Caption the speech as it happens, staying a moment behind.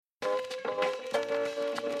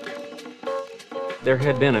There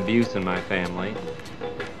had been abuse in my family,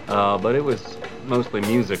 but it was mostly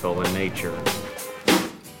musical in nature.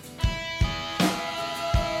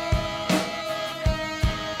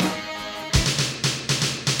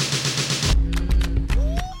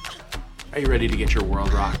 Are you ready to get your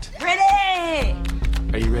world rocked? Ready!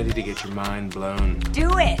 Are you ready to get your mind blown?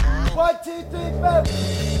 Do it! 1, 2, 3, 4.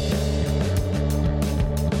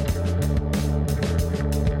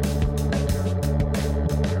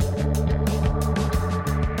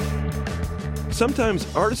 Sometimes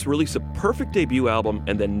artists release a perfect debut album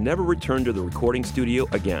and then never return to the recording studio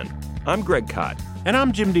again. I'm Greg Kot. And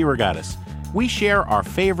I'm Jim DeRogatis. We share our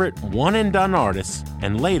favorite one-and-done artists,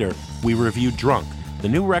 and later we review Drunk, the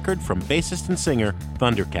new record from bassist and singer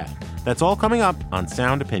Thundercat. That's all coming up on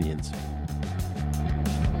Sound Opinions.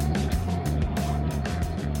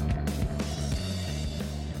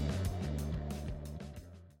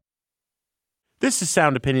 This is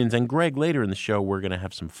Sound Opinions, and Greg, later in the show, we're going to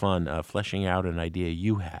have some fun fleshing out an idea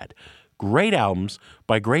you had. Great albums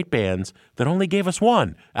by great bands that only gave us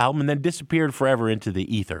one album and then disappeared forever into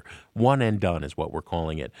the ether. One and done is what we're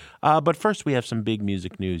calling it. But first, we have some big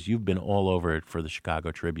music news. You've been all over it for the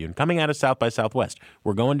Chicago Tribune. Coming out of South by Southwest.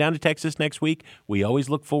 We're going down to Texas next week. We always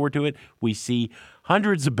look forward to it. We see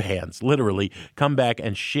hundreds of bands, literally, come back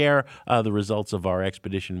and share the results of our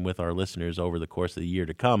expedition with our listeners over the course of the year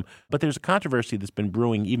to come. But there's a controversy that's been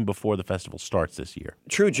brewing even before the festival starts this year.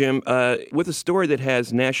 True, Jim. With a story that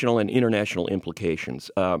has national and international implications.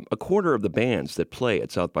 A quarter of the bands that play at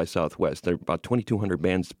South by Southwest, there are about 2,200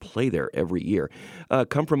 bands that play there every year,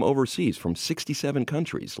 come from overseas, from 67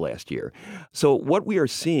 countries last year. So what we are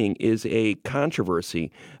seeing is a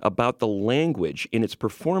controversy about the language in its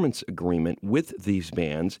performance agreement with these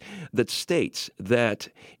bands that states that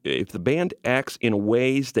if the band acts in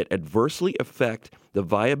ways that adversely affect the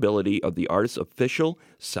viability of the artist's official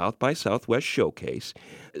South by Southwest showcase,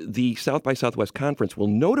 the South by Southwest Conference will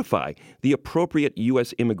notify the appropriate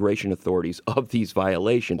U.S. immigration authorities of these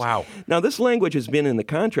violations. Wow. Now, this language has been in the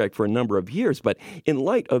contract for a number of years, but in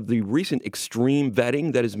light of the recent extreme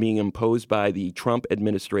vetting that is being imposed by the Trump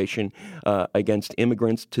administration against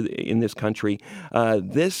immigrants in this country,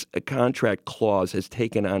 this contract clause has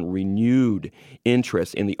taken on renewed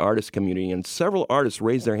interest in the artist community, and several artists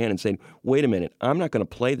raised their hand and said, wait a minute, I'm not going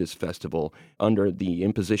to play this festival under the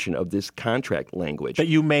imposition of this contract language. But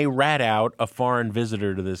you may rat out a foreign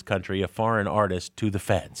visitor to this country, a foreign artist, to the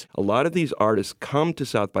feds. A lot of these artists come to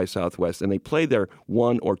South by Southwest and they play their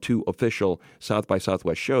 1 or 2 official South by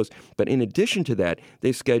Southwest shows. But in addition to that,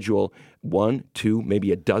 they schedule 1, 2,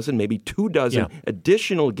 maybe a dozen, maybe 2 dozen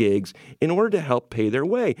additional gigs in order to help pay their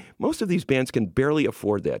way. Most of these bands can barely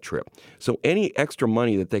afford that trip. So any extra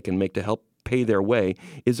money that they can make to help pay their way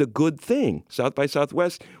is a good thing. South by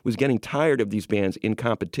Southwest was getting tired of these bands in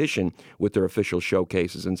competition with their official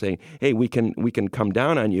showcases and saying, hey, we can come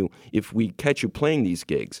down on you if we catch you playing these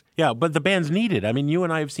gigs. Yeah, but the bands need it. I mean, you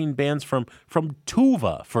and I have seen bands from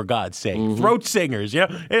Tuva, for God's sake, throat singers. Yeah,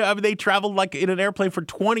 I mean, they traveled like in an airplane for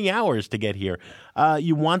 20 hours to get here.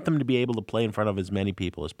 You want them to be able to play in front of as many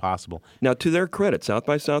people as possible. Now, to their credit, South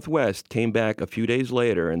by Southwest came back a few days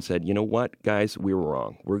later and said, you know what, guys, we were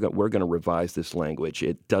wrong. We're going to revise this language.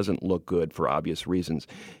 It doesn't look good for obvious reasons.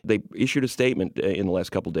 They issued a statement in the last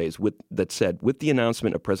couple of days that said, with the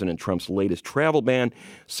announcement of President Trump's latest travel ban,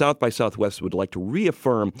 South by Southwest would like to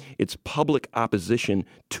reaffirm its public opposition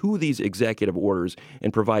to these executive orders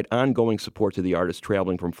and provide ongoing support to the artists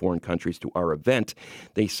traveling from foreign countries to our event.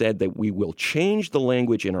 They said that we will change the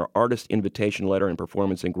language in our artist invitation letter and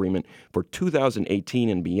performance agreement for 2018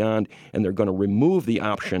 and beyond, and they're going to remove the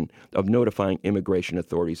option of notifying immigration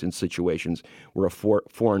authorities in situations where a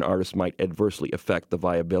foreign artist might adversely affect the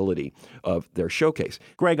viability of their showcase.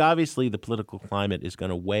 Greg, obviously the political climate is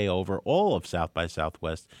going to weigh over all of South by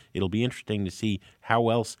Southwest. It'll be interesting to see how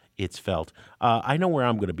else it's felt. I know where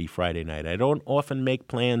I'm going to be Friday night. I don't often make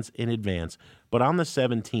plans in advance, but on the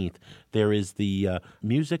 17th, there is the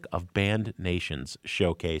Music of Band Nations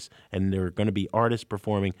showcase, and there are going to be artists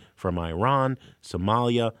performing from Iran,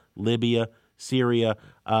 Somalia, Libya, Syria.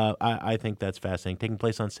 I think that's fascinating. Taking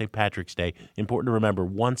place on St. Patrick's Day. Important to remember,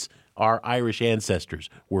 once our Irish ancestors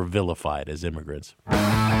were vilified as immigrants.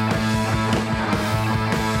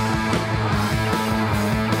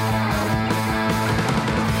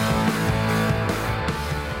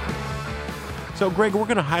 So, Greg, we're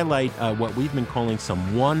going to highlight what we've been calling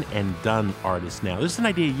some one-and-done artists now. This is an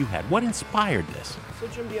idea you had. What inspired this? So,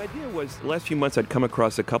 Jim, the idea was the last few months I'd come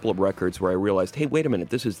across a couple of records where I realized, hey, wait a minute,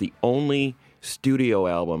 this is the only studio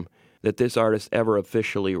album that this artist ever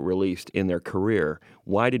officially released in their career.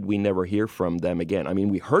 Why did we never hear from them again? I mean,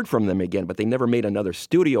 we heard from them again, but they never made another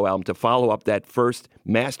studio album to follow up that first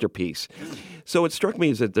masterpiece. So it struck me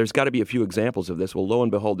as that there's got to be a few examples of this. Well, lo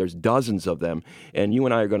and behold, there's dozens of them, and you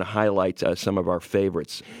and I are going to highlight some of our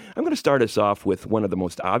favorites. I'm going to start us off with one of the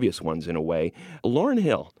most obvious ones in a way. Lauryn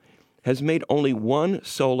Hill has made only one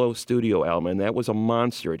solo studio album, and that was a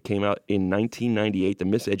monster. It came out in 1998, The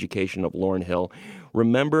Miseducation of Lauryn Hill.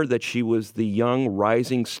 Remember that she was the young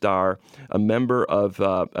rising star, a member of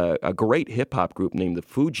a great hip-hop group named the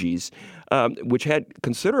Fugees, which had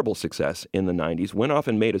considerable success in the 90s, went off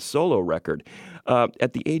and made a solo record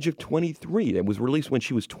at the age of 23. It was released when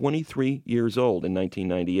she was 23 years old in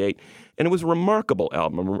 1998. And it was a remarkable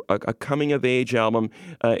album, a coming-of-age album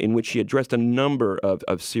in which she addressed a number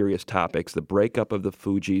of serious topics: the breakup of the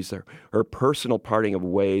Fugees, her personal parting of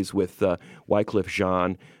ways with Wyclef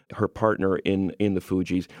Jean, her partner in the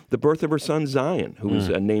Fugees, the birth of her son Zion, who was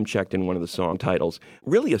name-checked in one of the song titles.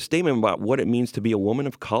 Really a statement about what it means to be a woman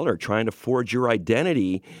of color, trying to forge your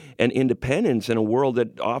identity and independence in a world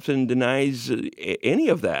that often denies any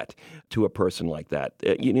of that to a person like that.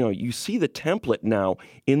 You see the template now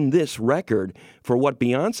in this record for what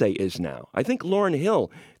Beyonce is now. I think Lauryn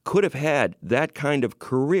Hill could have had that kind of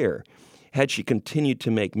career had she continued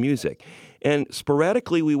to make music. And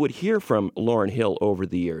sporadically, we would hear from Lauryn Hill over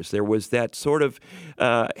the years. There was that sort of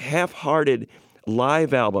half-hearted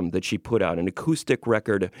live album that she put out, an acoustic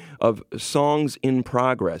record of songs in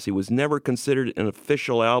progress. It was never considered an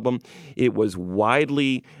official album. It was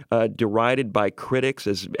widely derided by critics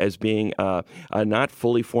as being a not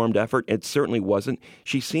fully formed effort. It certainly wasn't.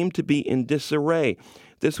 She seemed to be in disarray.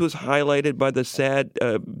 This was highlighted by the sad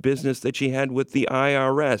business that she had with the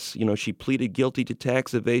IRS. You know, she pleaded guilty to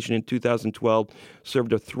tax evasion in 2012,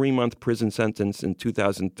 served a 3-month prison sentence in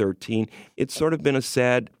 2013. It's sort of been a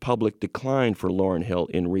sad public decline for Lauryn Hill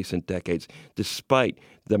in recent decades, despite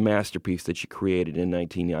the masterpiece that she created in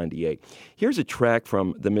 1998. Here's a track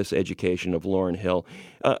from The Miseducation of Lauryn Hill,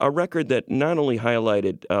 a record that not only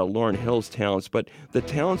highlighted Lauryn Hill's talents, but the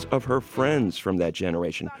talents of her friends from that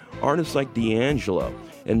generation. Artists like D'Angelo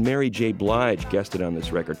and Mary J. Blige guested on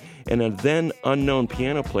this record, and a then unknown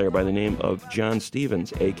piano player by the name of John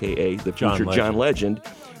Stevens, a.k.a. the future John Legend.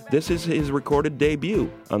 This is his recorded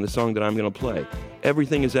debut on the song that I'm going to play.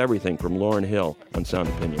 Everything is Everything from Lauryn Hill on Sound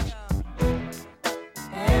Opinions.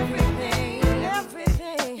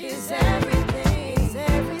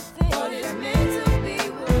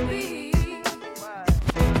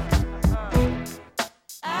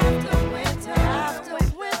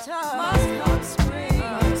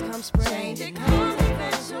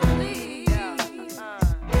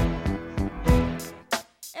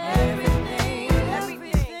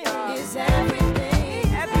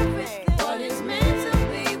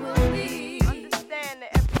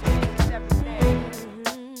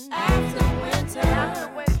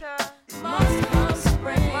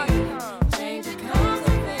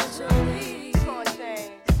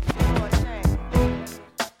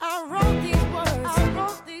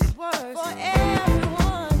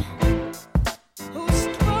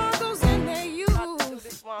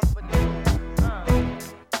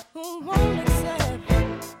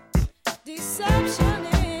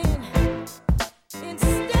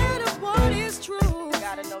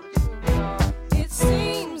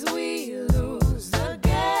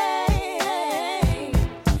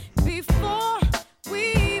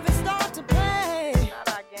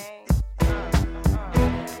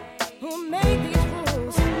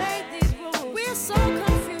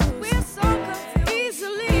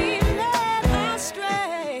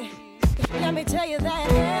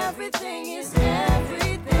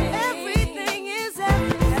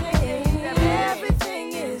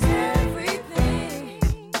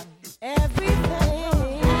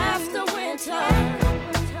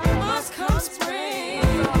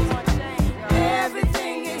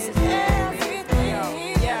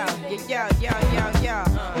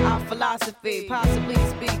 Possibly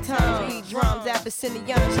speak tongues, beat drums,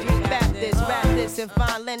 Abyssinian Street Baptist, rap this and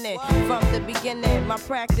fine linen. From the beginning, my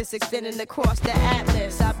practice extending across the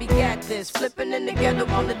atlas. I begat this, flipping in together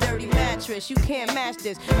on the dirty mattress. You can't match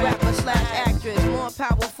this, rapper / actress, more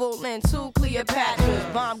powerful than two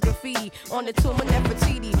Cleopatras. Bomb graffiti on the tomb of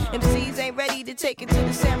Nefertiti. MCs ain't ready to take it to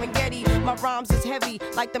the Serengeti. My rhymes is heavy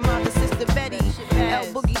like the mind of Sister Betty. L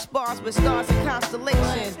Boogie spars with stars and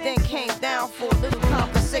constellations. Then came down for a little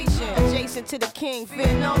conversation. Adjacent to the king,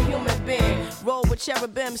 fear no human being. Roll with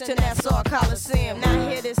cherubims to Nassau Coliseum. Now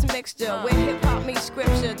hear this mixture where hip-hop meets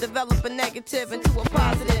scripture. Develop a negative into a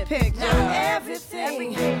positive picture. Now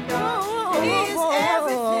everything is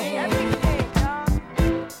everything.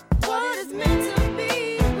 What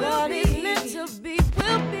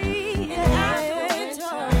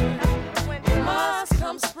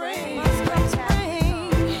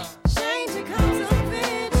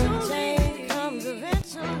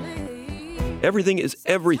Everything is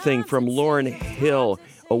Everything from Lauryn Hill,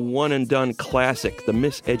 a one-and-done classic, The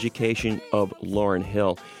Miseducation of Lauryn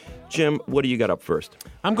Hill. Jim, what do you got up first?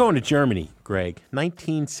 I'm going to Germany, Greg.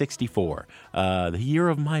 1964, the year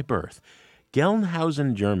of my birth.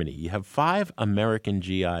 Gelnhausen, Germany. You have 5 American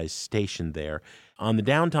GIs stationed there. On the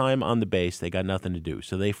downtime on the base, they got nothing to do.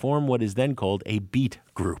 So they form what is then called a beat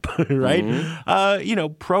group, right?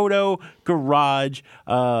 Mm-hmm. Proto-garage,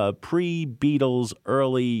 pre-Beatles,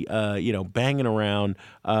 early, banging around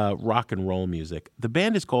rock and roll music. The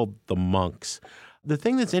band is called The Monks. The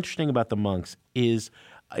thing that's interesting about The Monks is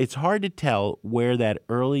it's hard to tell where that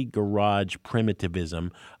early garage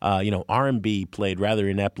primitivism, R&B played rather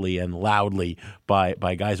ineptly and loudly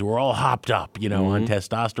by guys who were all hopped up, on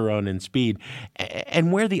testosterone and speed,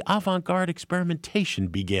 and where the avant-garde experimentation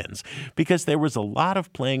begins. Because there was a lot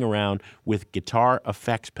of playing around with guitar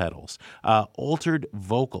effects pedals, altered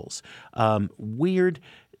vocals, weird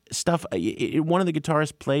stuff. One of the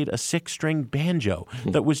guitarists played a 6-string banjo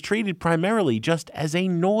that was treated primarily just as a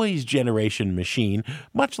noise generation machine,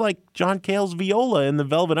 much like John Cale's viola in the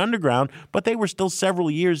Velvet Underground, but they were still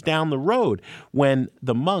several years down the road when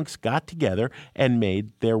the Monks got together and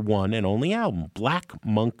made their one and only album, Black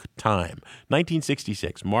Monk Time,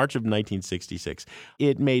 1966, March of 1966.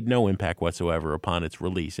 It made no impact whatsoever upon its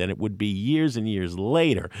release, and it would be years and years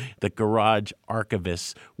later that garage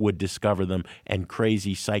archivists would discover them, and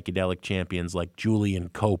crazy psychedelic champions like Julian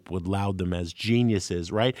Cope would laud them as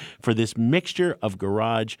geniuses, right? For this mixture of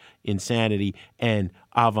garage insanity and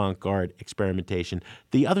avant-garde experimentation.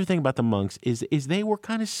 The other thing about the Monks is they were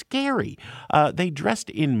kind of scary. They dressed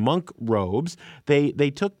in monk robes.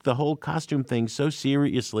 They took the whole costume thing so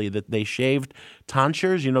seriously that they shaved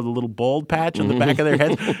tonsures, the little bald patch on the back of their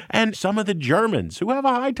heads. And some of the Germans, who have a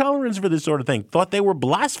high tolerance for this sort of thing, thought they were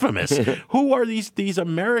blasphemous. Who are these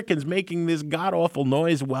Americans making this god-awful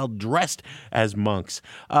noise while dressed as monks?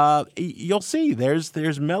 You'll see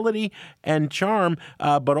there's melody and charm,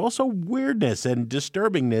 but also weirdness and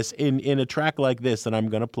disturbingness in a track like this that I'm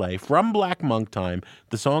going to play from Black Monk Time.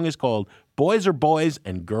 The song is called Boys Are Boys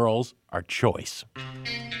and Girls Are Choice.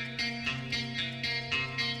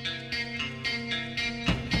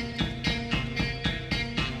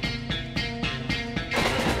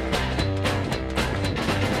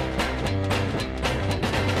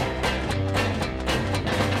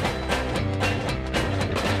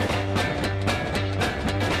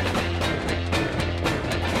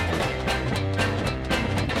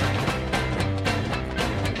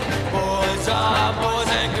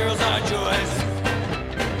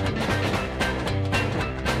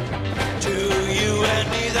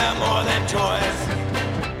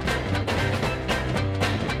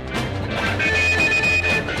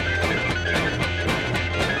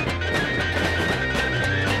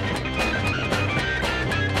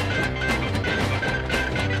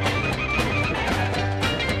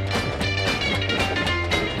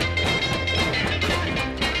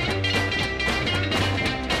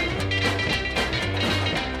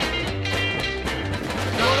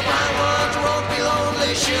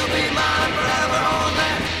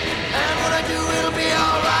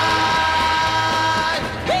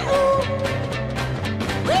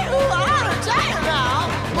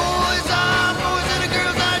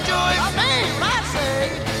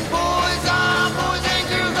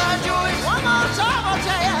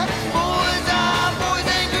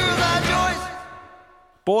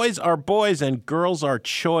 Boys Are Boys and Girls Are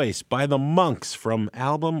Choice by the Monks from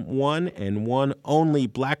album one and one only,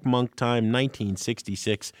 Black Monk Time,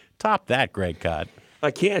 1966. Top that, Greg Cott. I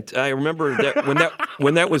can't. I remember that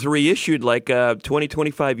when that was reissued like 20,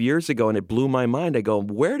 25 years ago, and it blew my mind. I go,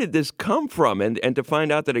 where did this come from? And to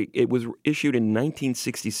find out that it was issued in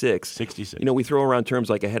 1966. 66. We throw around terms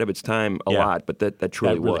like ahead of its time a lot, but that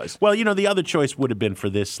truly was. Well, the other choice would have been for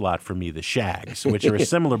this slot for me, the Shags, which are a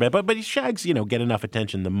similar band. But Shags, get enough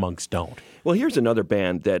attention, the Monks don't. Well, here's another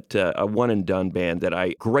band a one-and-done band that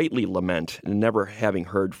I greatly lament never having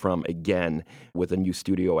heard from again with a new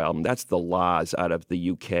studio album. That's the Laws out of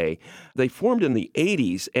the UK. They formed in the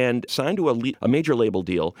 80s and signed to a major label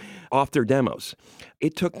deal off their demos.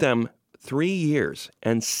 It took them 3 years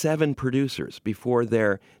and 7 producers before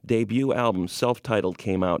their debut album, self-titled,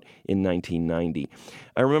 came out in 1990.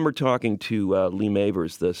 I remember talking to Lee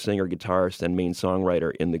Mavers, the singer, guitarist, and main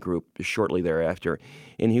songwriter in the group, shortly thereafter,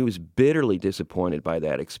 and he was bitterly disappointed by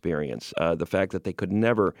that experience, the fact that they could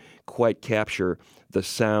never quite capture the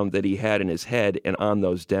sound that he had in his head and on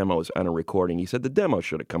those demos on a recording. He said the demo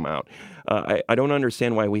should have come out. I don't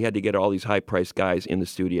understand why we had to get all these high-priced guys in the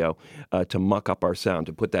studio to muck up our sound,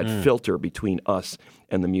 to put that filter between us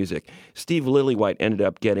and the music. Steve Lillywhite ended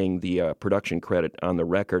up getting the production credit on the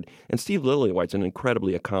record, and Steve Lillywhite's an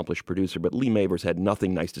incredibly accomplished producer, but Lee Mavers had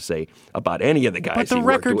nothing nice to say about any of the guys But the he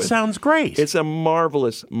worked record with. sounds great. It's a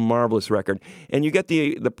marvelous, marvelous record. And you get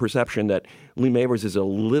the perception that Lee Mavers is a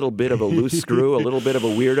little bit of a loose screw, a little bit of a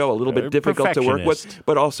weirdo, a little bit difficult to work with, perfectionist.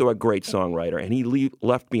 but also a great songwriter. And he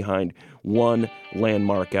left behind one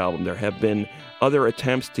landmark album. There have been other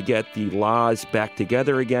attempts to get the Laws back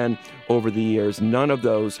together again over the years. None of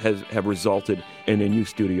those have resulted in a new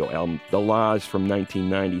studio album. The Laws from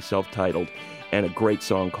 1990, self-titled, and a great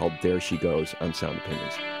song called There She Goes on Sound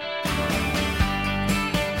Opinions.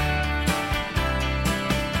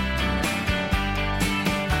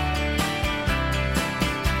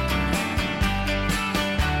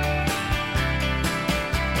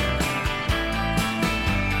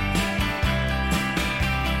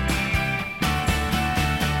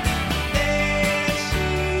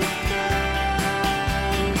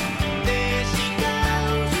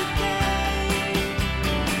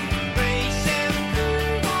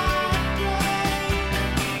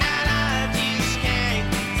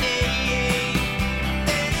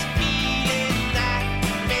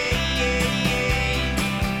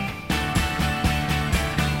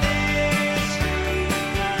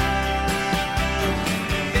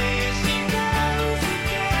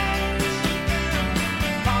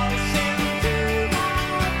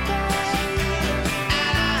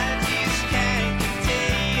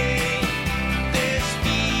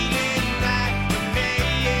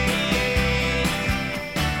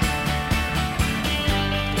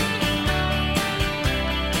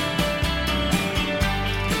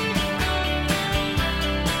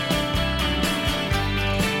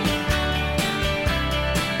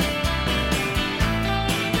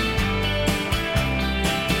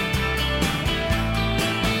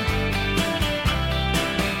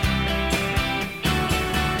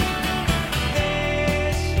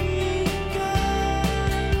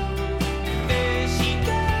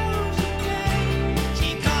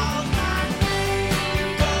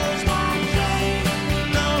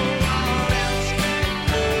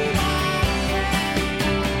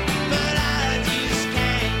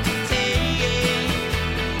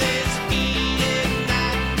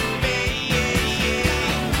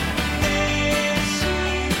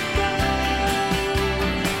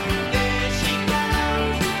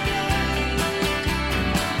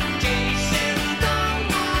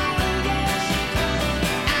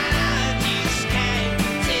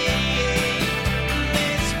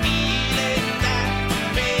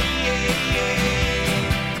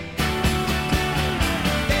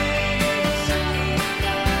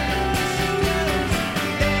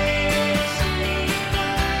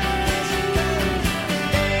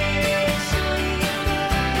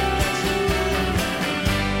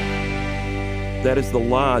 That is The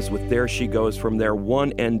Laws with There She Goes from their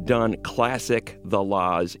one-and-done classic, The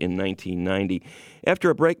Laws, in 1990. After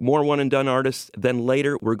a break, more one-and-done artists. Then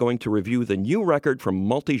later, we're going to review the new record from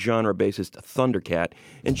multi-genre bassist Thundercat,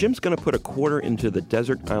 and Jim's going to put a quarter into the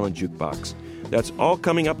Desert Island Jukebox. That's all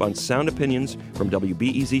coming up on Sound Opinions from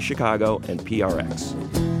WBEZ Chicago and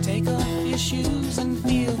PRX. Take off your shoes and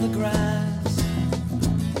feel the grass.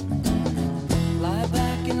 Lie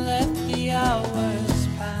back and let the hours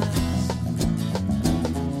pass.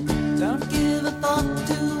 Don't give a thought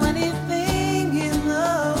to anything in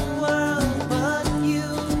the world but you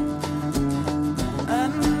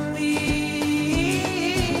and me.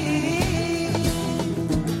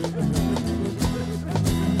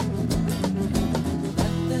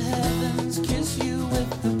 Let the heavens kiss you with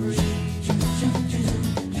the breeze.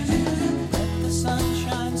 Let the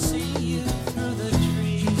sunshine see you through the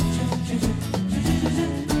trees.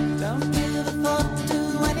 Don't give a thought to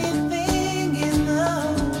anything in the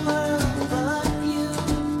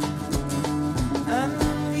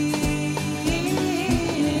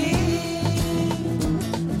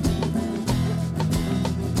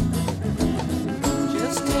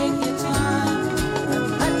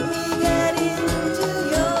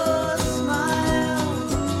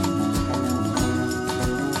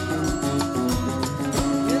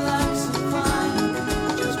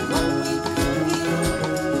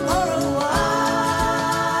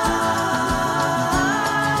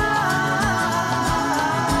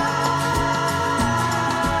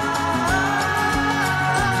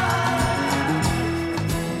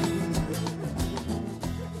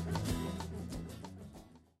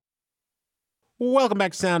Welcome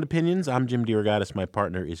back to Sound Opinions. I'm Jim DeRogatis. My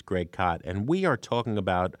partner is Greg Kot, and we are talking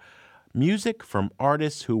about music from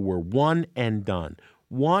artists who were one and done.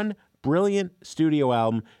 One brilliant studio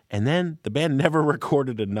album, and then the band never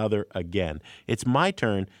recorded another again. It's my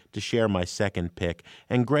turn to share my second pick.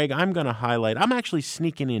 And Greg, I'm going to highlight, I'm actually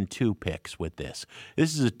sneaking in 2 picks with this.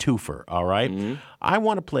 This is a twofer, all right? I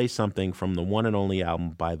want to play something from the one and only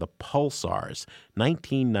album by the Pulsars,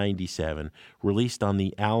 1997, released on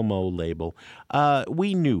the Alamo label.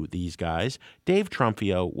 We knew these guys. Dave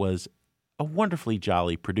Trumfio was a wonderfully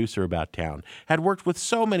jolly producer about town, had worked with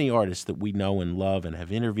so many artists that we know and love and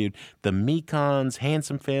have interviewed. The Mekons,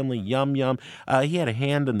 Handsome Family, Yum Yum. He had a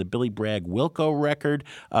hand on the Billy Bragg Wilco record,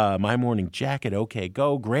 My Morning Jacket, OK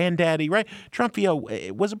Go, Granddaddy, right?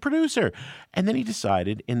 Trumfio was a producer. And then he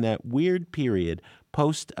decided in that weird period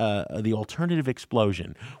post the alternative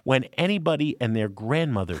explosion, when anybody and their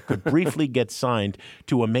grandmother could briefly get signed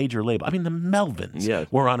to a major label. I mean, the Melvins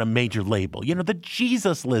were on a major label. You know, the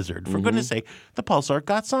Jesus Lizard, for goodness sake, the Pulsar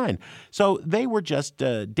got signed. So they were just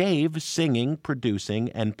Dave singing, producing,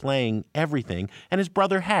 and playing everything, and his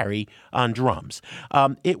brother Harry on drums.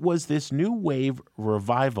 It was this new wave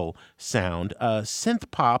revival sound, synth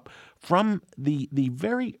pop, from the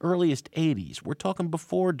very earliest 80s. We're talking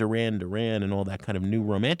before Duran Duran and all that kind of new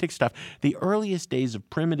romantic stuff. The earliest days of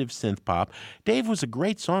primitive synth pop. Dave was a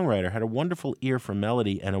great songwriter, had a wonderful ear for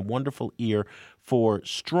melody and a wonderful ear for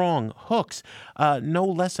strong hooks. No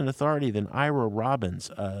less an authority than Ira Robbins,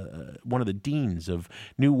 one of the deans of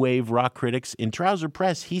new wave rock critics. In Trouser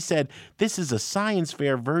Press, he said, "This is a science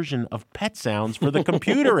fair version of Pet Sounds for the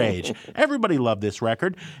computer age." Everybody loved this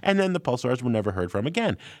record, and then the Pulsars were never heard from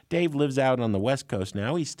again. Dave lives out on the West Coast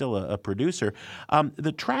now. He's still a producer.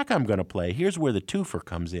 The track I'm going to play, here's where the twofer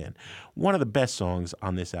comes in. One of the best songs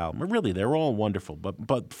on this album, really, they're all wonderful,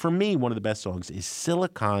 but for me, one of the best songs is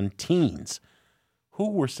Silicon Teens.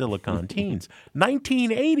 Who were Silicon Teens?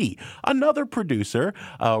 1980. Another producer,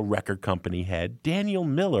 record company head, Daniel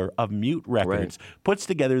Miller of Mute Records, puts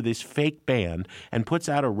together this fake band and puts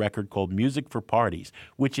out a record called Music for Parties,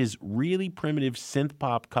 which is really primitive synth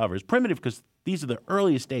pop covers. Primitive because these are the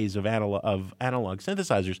earliest days of analog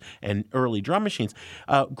synthesizers and early drum machines.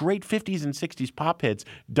 Great 50s and 60s pop hits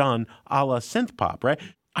done a la synth pop, right?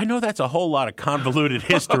 I know that's a whole lot of convoluted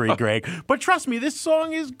history, Greg, but trust me, this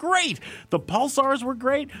song is great. The Pulsars were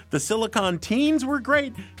great. The Silicon Teens were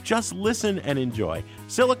great. Just listen and enjoy.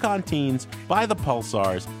 Silicon Teens by the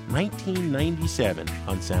Pulsars, 1997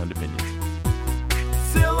 on Sound Opinions.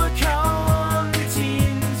 Silicon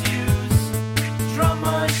teens use drum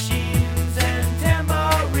machines and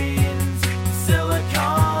tambourines.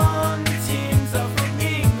 Silicon teens are from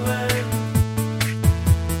England.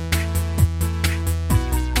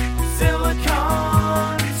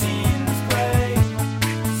 Silicon teens play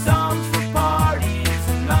songs for parties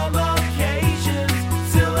and all occasions.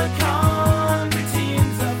 Silicon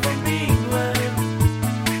teens are from England.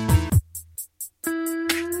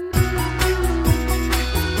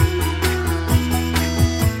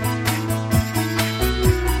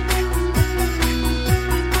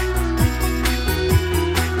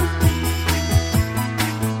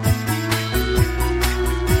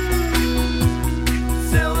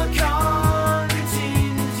 Silicon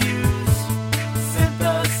teens use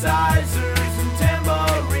synthesizers and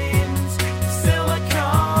tambourines.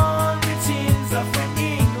 Silicon teens are from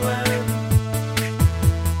England.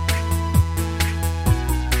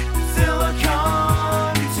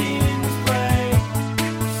 Silicon teens play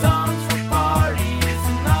songs for parties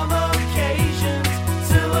and all occasions.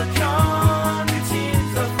 Silicon teens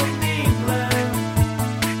are from England.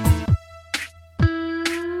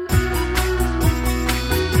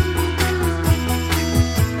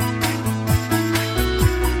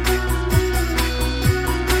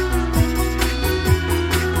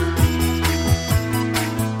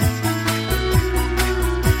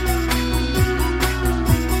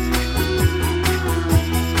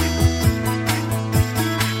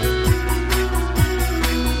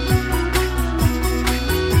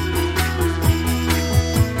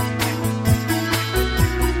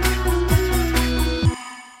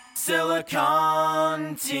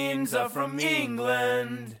 Silicon teens are from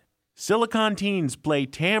England. Silicon Teens play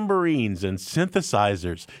tambourines and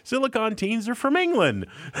synthesizers. Silicon Teens are from England.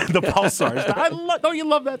 The Pulsars. Don't you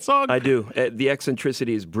love that song? I do. The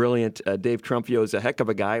eccentricity is brilliant. Dave Trumfio is a heck of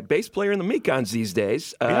a guy. Bass player in the Mekons these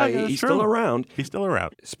days. He's still around. He's still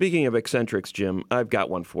around. Speaking of eccentrics, Jim, I've got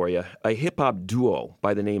one for you. A hip-hop duo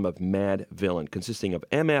by the name of Mad Villain, consisting of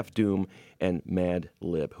MF Doom and Mad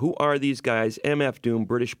Lib. Who are these guys? MF Doom,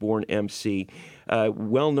 British-born MC,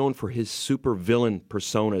 well known for his super villain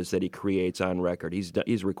personas that he creates on record.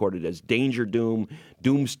 He's recorded as Danger Doom,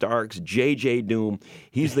 Doom Starks, J.J. Doom.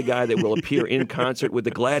 He's the guy that will appear in concert with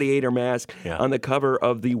the gladiator mask on the cover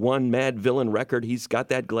of the one Mad Villain record. He's got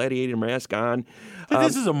that gladiator mask on.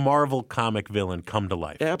 This is a Marvel comic villain come to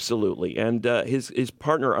life. Absolutely. And his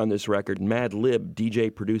partner on this record, Mad Lib,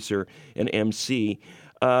 DJ, producer, and MC,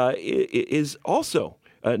 is also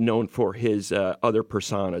known for his other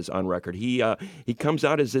personas on record. He comes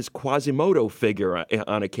out as this Quasimodo figure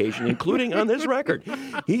on occasion, including on this record.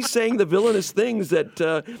 He's saying the villainous things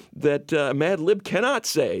that Mad Lib cannot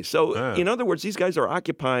say. So, in other words, these guys are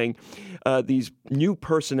occupying these new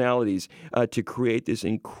personalities to create this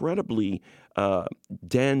incredibly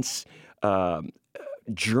dense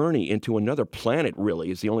journey into another planet,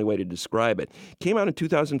 really, is the only way to describe it. Came out in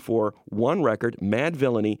 2004, one record, Mad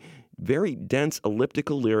Villainy, very dense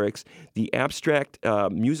elliptical lyrics, the abstract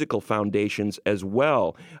musical foundations as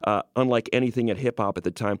well, unlike anything at hip-hop at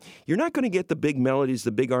the time. You're not going to get the big melodies,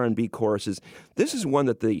 the big R&B choruses. This is one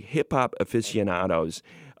that the hip-hop aficionados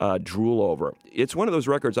drool over. It's one of those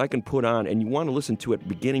records I can put on, and you want to listen to it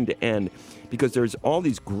beginning to end, because there's all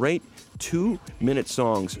these great 2-minute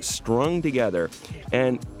songs strung together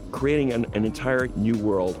and creating an entire new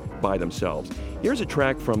world by themselves. Here's a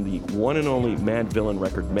track from the one and only Mad Villain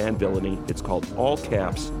record, Mad Villainy. It's called All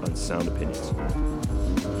Caps on Sound Opinions.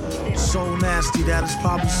 So nasty that it's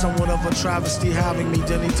probably somewhat of a travesty having me.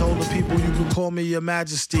 Then he told the people, you can call me your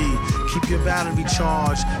majesty. Keep your battery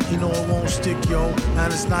charged. He know it won't stick, yo.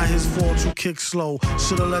 And it's not his fault you kick slow.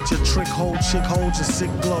 Should've let your chick hold your sick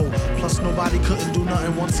glow. Plus nobody couldn't do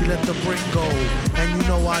nothing once he let the brick go. And you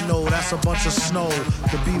know I know that's a bunch of snow.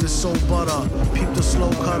 The beat is so butter. Peep the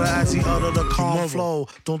slow cutter as he utter the calm flow.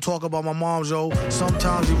 Don't talk about my mom, yo.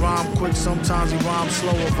 Sometimes he rhyme quick, sometimes he rhyme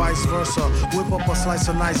slow, or vice versa. Whip up a slice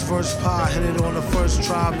of nice verse pie, hit it on the first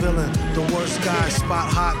try, villain. The worst guy,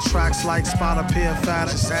 spot hot tracks like spot a pair of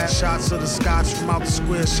fattest. Add shots of the scotch from out the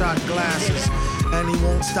square shot glasses. And he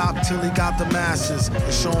won't stop till he got the masses.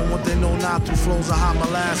 And show them what they know now through flows of hot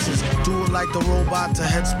molasses. Do it like the robot to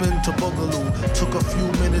headspin to boogaloo. Took a few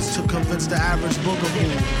minutes to convince the average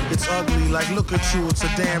boogaboo. It's ugly, like look at you, it's a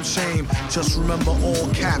damn shame. Just remember all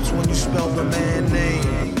caps when you spell the man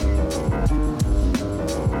name.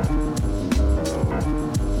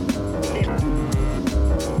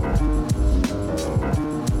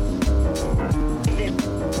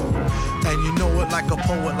 Like a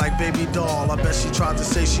poet, like baby doll. I bet she tried to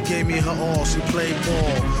say she gave me her all. She played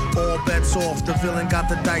ball. All bets off. The villain got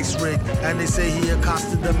the dice rigged. And they say he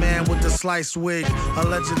accosted the man with the sliced wig.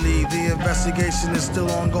 Allegedly, the investigation is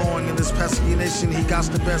still ongoing. In this pesky nation, he got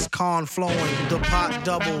the best con flowing. The pot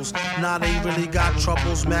doubles. Now they really got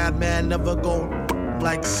troubles. Madman never go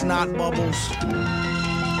like snot bubbles.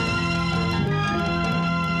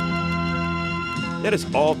 That is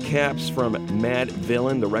All Caps from Mad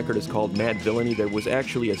Villain. The record is called Mad Villainy. There was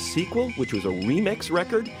actually a sequel, which was a remix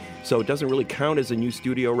record, so it doesn't really count as a new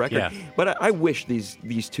studio record. Yeah. But I wish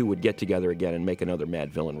these two would get together again and make another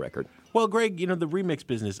Mad Villain record. Well, Greg, the remix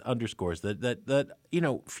business underscores that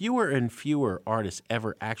fewer and fewer artists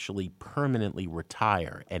ever actually permanently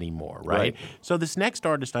retire anymore, right? So this next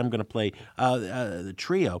artist I'm going to play, the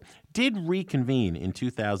trio, did reconvene in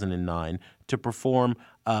 2009 to perform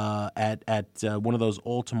at one of those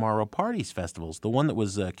Old Tomorrow Parties festivals, the one that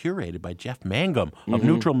was curated by Jeff Mangum of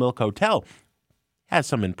Neutral Milk Hotel. Has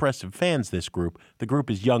some impressive fans, this group. The group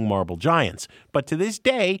is Young Marble Giants. But to this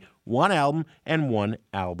day, one album and one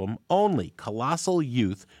album only. Colossal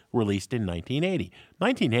Youth, released in 1980.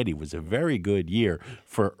 1980 was a very good year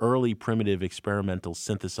for early primitive experimental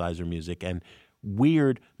synthesizer music and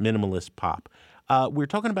weird minimalist pop. We're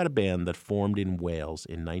talking about a band that formed in Wales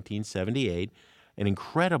in 1978, an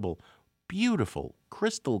incredible, beautiful,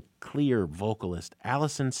 crystal clear vocalist,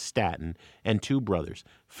 Alison Staton, and two brothers,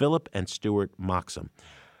 Philip and Stuart Moxham.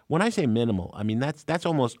 When I say minimal, I mean that's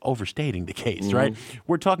almost overstating the case, right?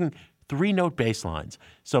 We're talking 3-note bass lines,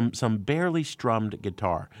 some barely strummed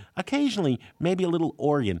guitar, occasionally maybe a little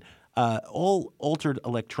organ, all altered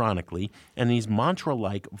electronically, and these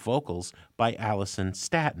mantra-like vocals by Alison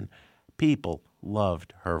Staton. People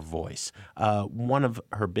loved her voice. One of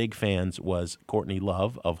her big fans was Courtney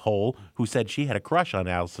Love of Hole, who said she had a crush on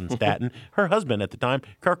Alison Staton. Her husband at the time,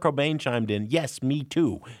 Kurt Cobain, chimed in, "Yes, me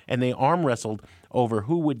too." And they arm wrestled over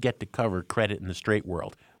who would get to cover credit in the straight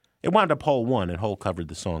world. It wound up Hole won, and Hole covered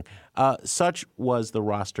the song. Such was the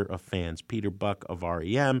roster of fans. Peter Buck of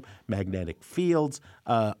R.E.M., Magnetic Fields,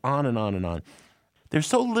 on and on and on. There's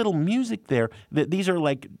so little music there that these are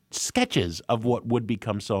like sketches of what would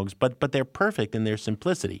become songs, but they're perfect in their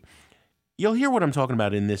simplicity. You'll hear what I'm talking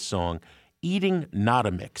about in this song. Eating Not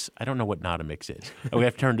a Mix. I don't know what Not a Mix is. We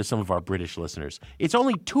have to turn to some of our British listeners. It's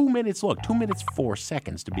only 2 minutes long, 2 minutes 4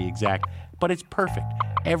 seconds to be exact, but it's perfect.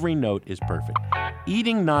 Every note is perfect.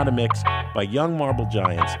 Eating Not a Mix by Young Marble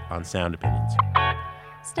Giants on Sound Opinions.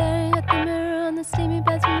 Staring at the mirror on the steamy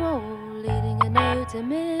bedroom wall, leading a note to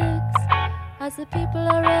mix. As the people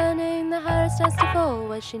are running, the hair starts to fall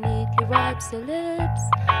while she neatly wipes her lips.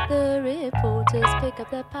 The reporters pick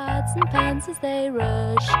up their pads and pens as they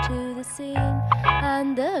rush to the scene,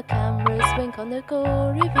 and the cameras wink on the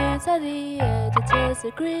gore reviews how the editors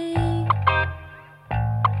agree.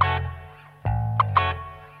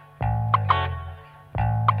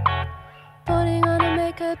 Putting on her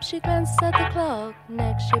makeup, she glances at the clock.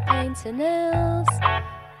 Next she paints her nails.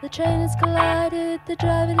 The train has collided, the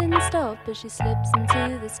driver didn't stop as she slips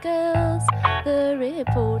into the scales. The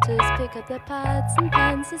reporters pick up their pads and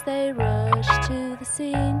pens as they rush to the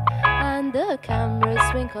scene, and the cameras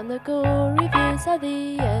wink on the gore reviews how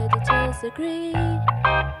the editors agree.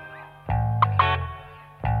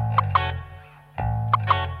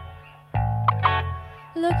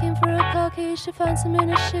 Looking for a car key, she finds him in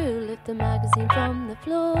a shoe. Lift the magazine from the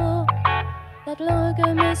floor. That long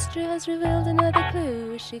ago mystery has revealed another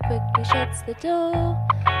clue. She quickly shuts the door.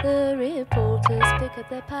 The reporters pick up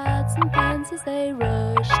their pads and pens as they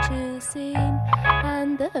rush to the scene,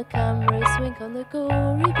 and the cameras wink on the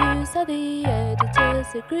gore reviews how the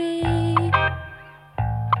editors agree.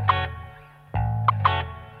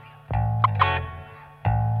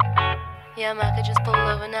 Yeah, Mac, I just pulled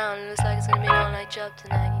over now and it looks like it's gonna be an all-night job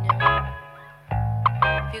tonight, you know.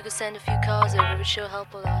 If you could send a few cars over, it would sure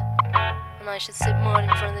help a lot. And I should sit more in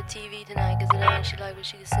front of the TV tonight, because I don't think she'd like what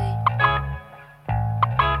she can see.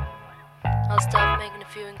 I'll start making a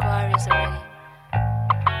few inquiries already.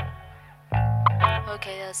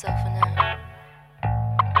 Okay, that's all for now.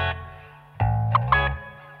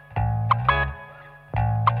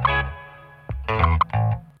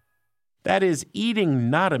 That is Eating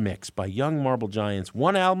Not a Mix by Young Marble Giants.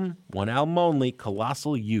 One album only,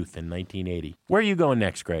 Colossal Youth in 1980. Where are you going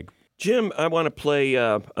next, Greg? Jim, I want to play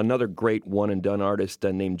another great one-and-done artist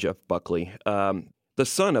named Jeff Buckley, the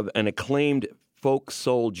son of an acclaimed folk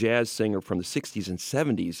soul jazz singer from the 60s and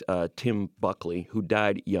 70s, Tim Buckley, who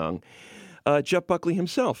died young. Jeff Buckley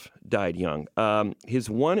himself died young. His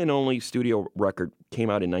one and only studio record came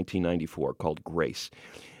out in 1994 called Grace.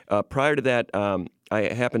 Prior to that, I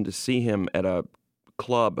happened to see him at a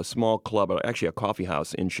club, a small club, actually a coffee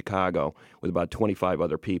house in Chicago with about 25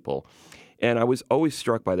 other people. And I was always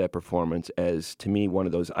struck by that performance as, to me, one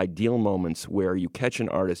of those ideal moments where you catch an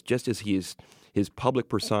artist just as his public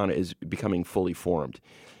persona is becoming fully formed.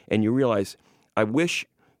 And you realize, I wish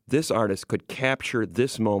this artist could capture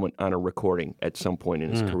this moment on a recording at some point in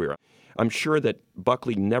his career. I'm sure that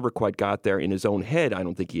Buckley never quite got there in his own head. I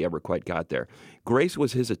don't think he ever quite got there. Grace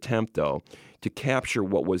was his attempt, though, to capture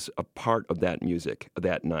what was a part of that music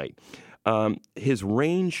that night. His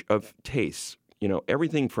range of tastes, you know,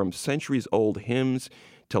 everything from centuries-old hymns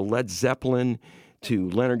to Led Zeppelin to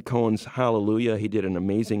Leonard Cohen's Hallelujah. He did an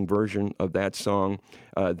amazing version of that song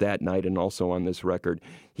that night and also on this record.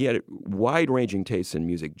 He had wide-ranging tastes in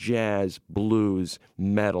music, jazz, blues,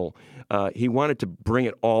 metal. He wanted to bring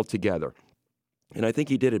it all together. And I think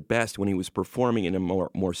he did it best when he was performing in a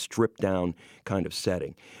more stripped-down kind of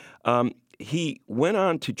setting. He went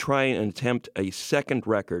on to try and attempt a second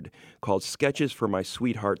record called Sketches for My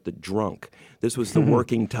Sweetheart the Drunk. This was the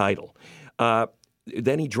working title.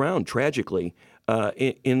 Then he drowned tragically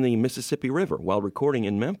in the Mississippi River while recording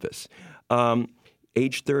in Memphis,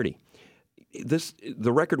 age 30.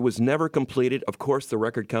 The record was never completed. Of course, the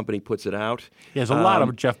record company puts it out. There's a lot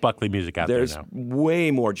of Jeff Buckley music out there now. There's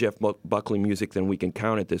way more Jeff Buckley music than we can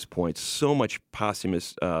count at this point. So much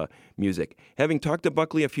posthumous music. Having talked to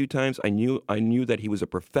Buckley a few times, I knew that he was a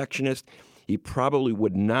perfectionist. He probably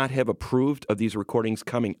would not have approved of these recordings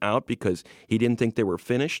coming out because he didn't think they were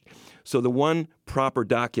finished. So the one proper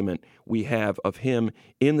document we have of him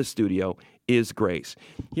in the studio is Grace.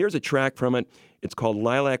 Here's a track from it. It's called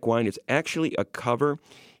Lilac Wine. It's actually a cover.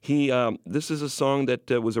 This is a song that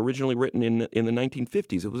was originally written in the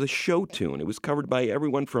 1950s. It was a show tune. It was covered by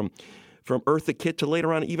everyone from Eartha Kitt to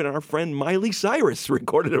later on even our friend Miley Cyrus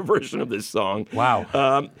recorded a version of this song.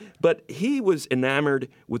 Wow. But he was enamored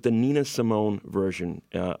with the Nina Simone version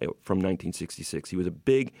from 1966. He was a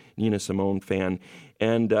big Nina Simone fan,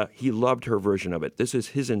 and he loved her version of it. This is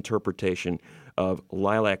his interpretation of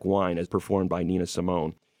Lilac Wine as performed by Nina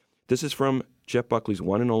Simone. This is from Jeff Buckley's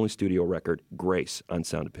one and only studio record, Grace, on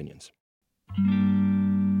Sound Opinions.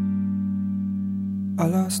 I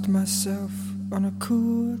lost myself on a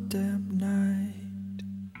cool damp night.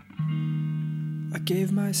 I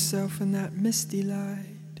gave myself in that misty light,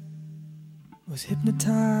 was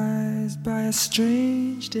hypnotized by a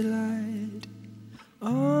strange delight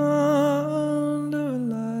under a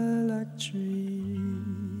lilac tree.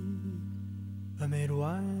 I made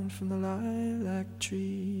wine from the lilac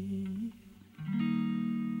tree,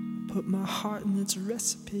 put my heart in its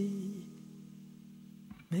recipe,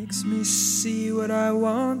 makes me see what I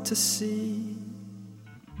want to see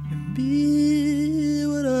and be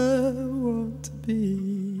what I want to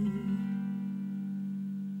be.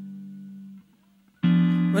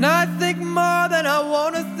 When I think more than I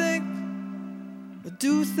want to think, I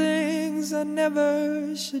do things I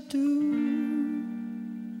never should do.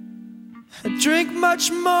 I drink much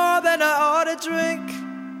more than I ought to drink,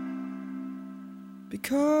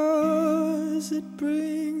 because it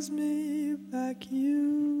brings me back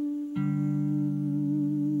you.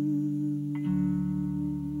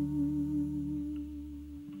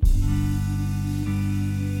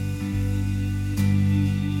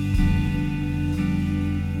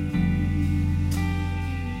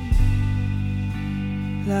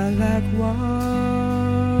 Lilac wine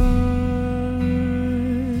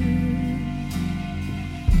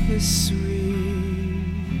is sweet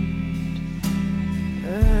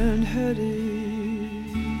and heady,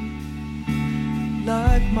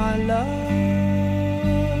 like my love.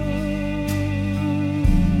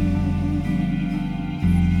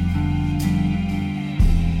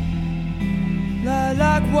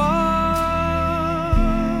 Lilac wine,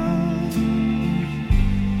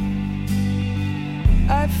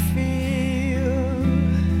 I feel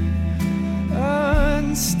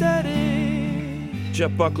unsteady.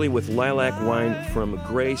 Jeff Buckley with Lilac Wine from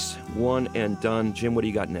Grace, One and Done. Jim, what do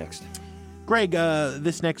you got next? Greg,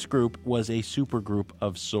 this next group was a super group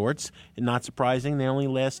of sorts. Not surprising, they only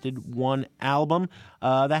lasted one album.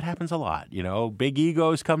 That happens a lot, you know. Big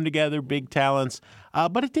egos come together, big talents.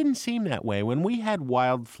 But it didn't seem that way. When we had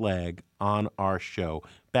Wild Flag on our show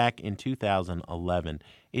back in 2011,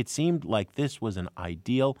 it seemed like this was an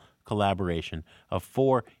ideal collaboration of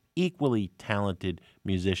four equally talented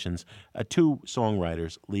musicians, two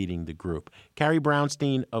songwriters leading the group. Carrie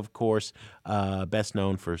Brownstein, of course, best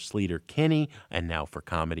known for Sleater Kinney and now for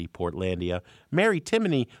comedy Portlandia. Mary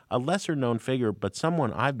Timony, a lesser-known figure, but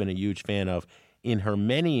someone I've been a huge fan of in her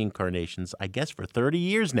many incarnations, I guess for 30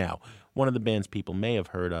 years now. One of the bands people may have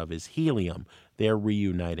heard of is Helium. They're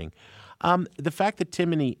reuniting. The fact that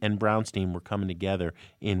Timony and Brownstein were coming together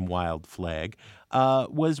in Wild Flag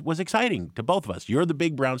was exciting to both of us. You're the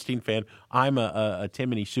big Brownstein fan. I'm a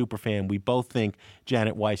Timony super fan. We both think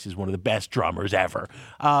Janet Weiss is one of the best drummers ever.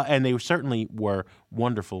 And they certainly were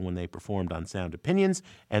wonderful when they performed on Sound Opinions.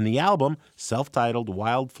 And the album, self-titled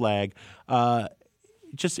Wild Flag,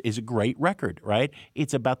 just is a great record, right?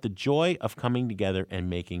 It's about the joy of coming together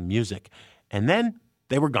and making music. And then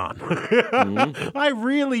they were gone. Mm-hmm. I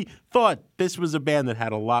really thought this was a band that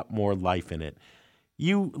had a lot more life in it.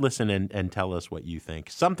 You listen and tell us what you think.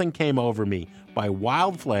 Something Came Over Me by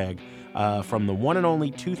Wild Flag from the one and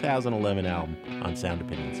only 2011 album on Sound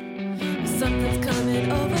Opinions. Something's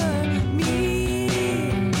coming over me.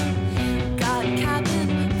 Got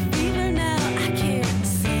cabin fever now, I can't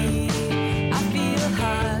see. I feel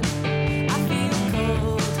hot, I feel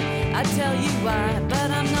cold. I tell you why,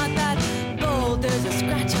 but I'm not that bold. There's a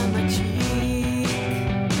scratch on my cheek.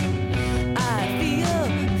 I feel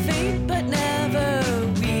faint but never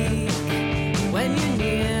weak. When you're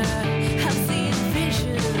near, I'm seeing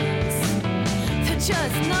visions. They're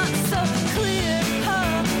just not so clear.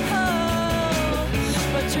 Oh, oh.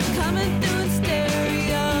 But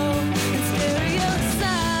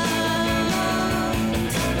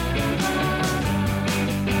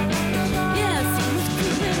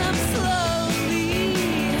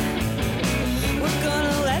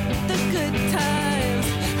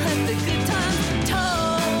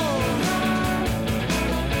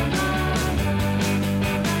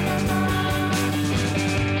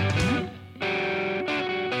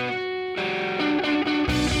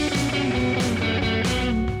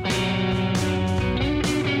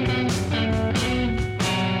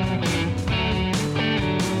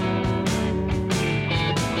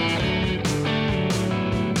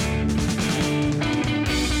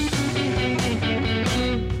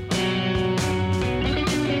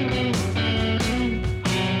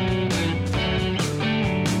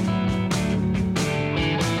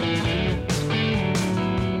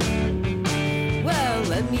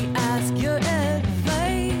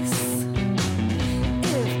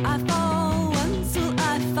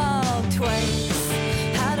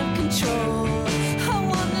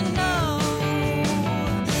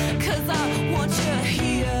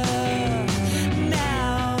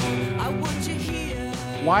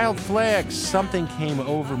Wild Flags, Something Came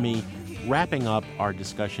Over Me, wrapping up our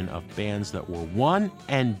discussion of bands that were one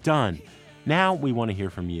and done. Now we want to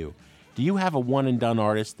hear from you. Do you have a one-and-done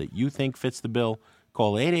artist that you think fits the bill?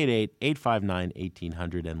 Call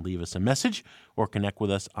 888-859-1800 and leave us a message or connect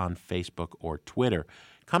with us on Facebook or Twitter.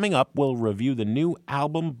 Coming up, we'll review the new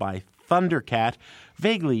album by Thundercat,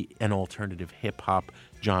 vaguely an alternative hip-hop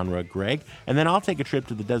genre, Greg. And then I'll take a trip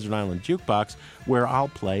to the Desert Island Jukebox where I'll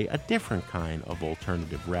play a different kind of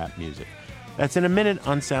alternative rap music. That's in a minute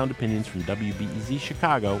on Sound Opinions from WBEZ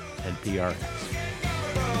Chicago and PRX.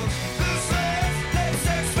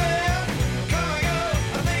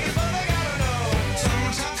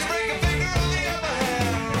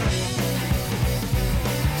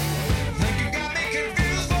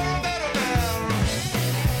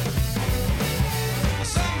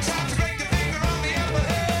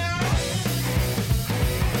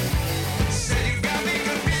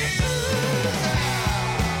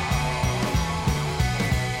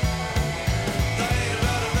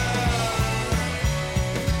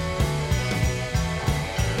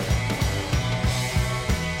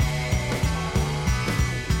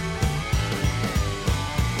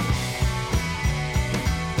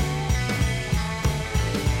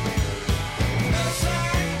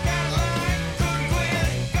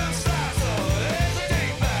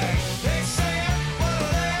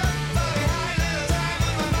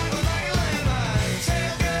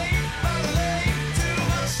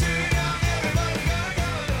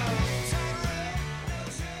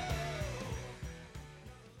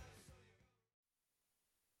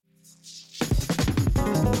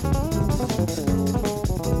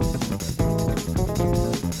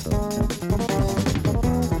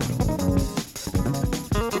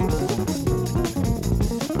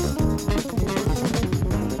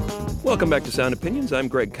 Welcome back to Sound Opinions. I'm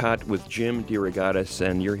Greg Kot with Jim DeRogatis,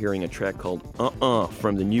 and you're hearing a track called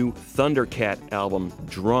from the new Thundercat album,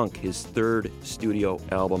 Drunk, his third studio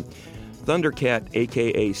album. Thundercat,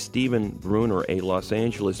 a.k.a. Stephen Bruner, a Los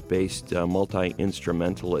Angeles-based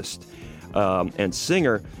multi-instrumentalist and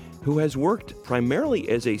singer who has worked primarily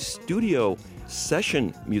as a studio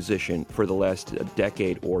session musician for the last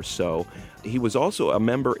decade or so. He was also a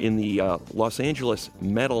member in the Los Angeles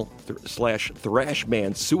metal / thrash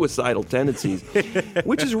band Suicidal Tendencies,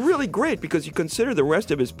 which is really great because you consider the rest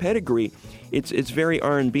of his pedigree. It's very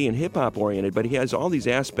R&B and hip-hop oriented, but he has all these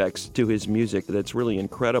aspects to his music that's really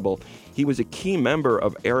incredible. He was a key member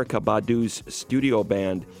of Erykah Badu's studio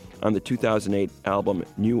band on the 2008 album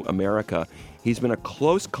New America. He's been a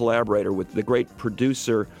close collaborator with the great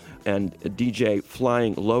producer and DJ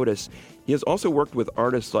Flying Lotus. He has also worked with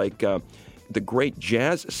artists like the great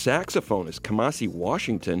jazz saxophonist Kamasi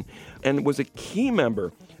Washington, and was a key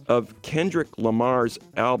member of Kendrick Lamar's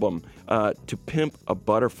album To Pimp a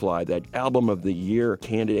Butterfly, that album of the year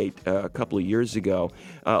candidate a couple of years ago.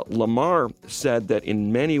 Lamar said that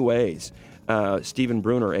in many ways, Stephen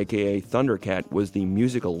Bruner, a.k.a. Thundercat, was the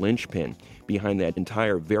musical linchpin behind that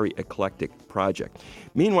entire very eclectic project.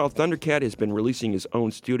 Meanwhile, Thundercat has been releasing his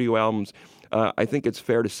own studio albums. I think it's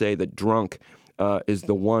fair to say that Drunk is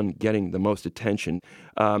the one getting the most attention.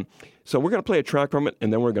 So we're going to play a track from it,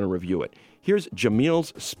 and then we're going to review it. Here's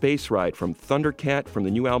Jamil's Space Ride from Thundercat from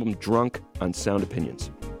the new album Drunk on Sound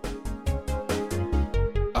Opinions.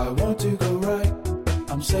 I want to go right,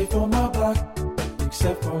 I'm safe on my block,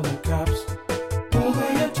 except for the cops. Will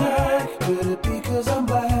they attack? Could it be 'cause I'm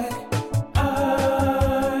black?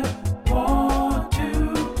 I want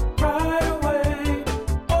to ride away,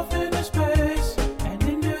 off into space and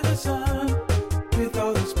into the sun, with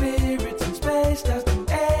all the spirits in space, dust and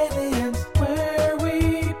aliens, where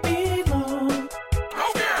we belong.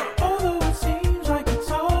 Although it seems like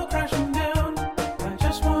it's all crashing down, I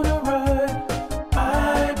just want to ride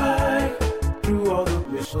my bike through all the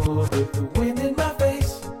whistles with the wind in my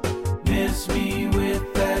face. Miss me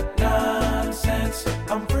with that nonsense.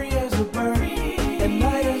 I'm free as a bird and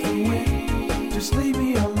light as the wind. Just leave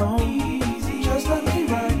me alone. Just let me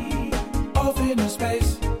ride off into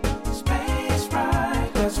space. Space ride.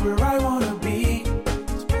 That's where I wanna be.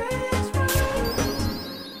 Space ride.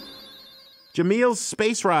 Jamil's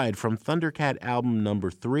Space Ride from Thundercat album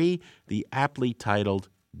number 3, the aptly titled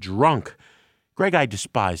Drunk. Greg, I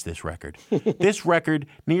despise this record. This record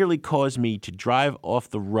nearly caused me to drive off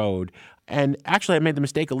the road. And actually, I made the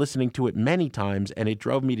mistake of listening to it many times, and it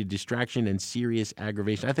drove me to distraction and serious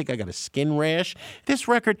aggravation. I think I got a skin rash. This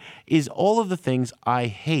record is all of the things I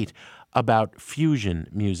hate about fusion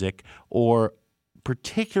music or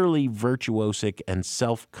particularly virtuosic and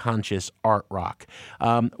self-conscious art rock.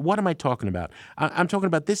 What am I talking about? I'm talking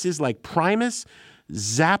about this is like Primus,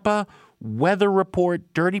 Zappa, weather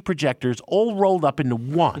report, dirty projectors, all rolled up into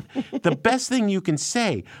one. The best thing you can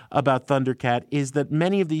say about Thundercat is that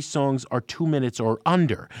many of these songs are 2 minutes or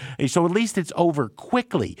under. So at least it's over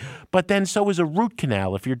quickly. But then so is a root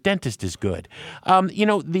canal if your dentist is good.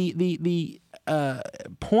 The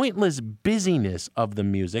pointless busyness of the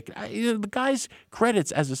music. The guy's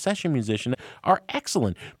credits as a session musician are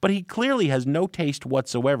excellent, but he clearly has no taste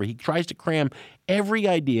whatsoever. He tries to cram every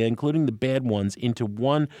idea, including the bad ones, into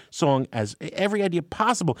one song, as every idea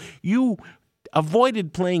possible. You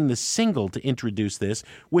avoided playing the single to introduce this,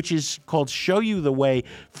 which is called Show You the Way,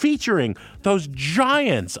 featuring those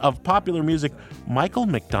giants of popular music, Michael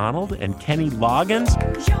McDonald and Kenny Loggins.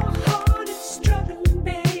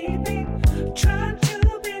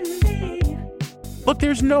 Look,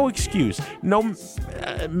 there's no excuse, no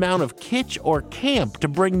amount of kitsch or camp to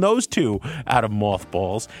bring those two out of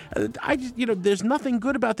mothballs. There's nothing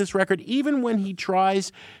good about this record, even when he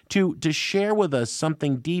tries to share with us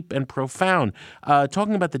something deep and profound,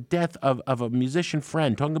 talking about the death of a musician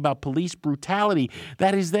friend, talking about police brutality,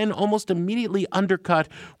 that is then almost immediately undercut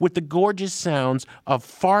with the gorgeous sounds of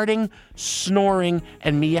farting, snoring,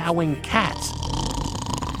 and meowing cats.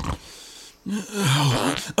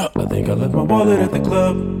 I think I left my wallet at the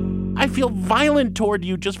club. I feel violent toward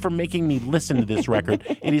you just for making me listen to this record.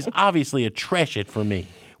 It is obviously a trash it for me.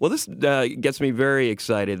 Well, this gets me very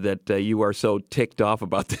excited that you are so ticked off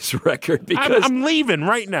about this record, because I'm leaving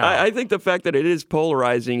right now. I think the fact that it is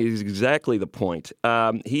polarizing is exactly the point.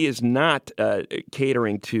 He is not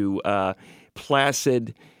catering to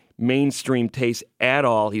placid mainstream taste at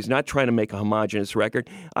all. He's not trying to make a homogenous record.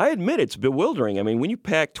 I admit it's bewildering. I mean, when you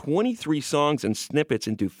pack 23 songs and snippets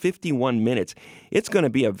into 51 minutes, it's going to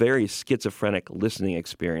be a very schizophrenic listening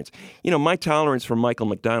experience. You know, my tolerance for Michael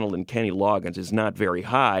McDonald and Kenny Loggins is not very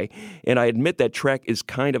high, and I admit that track is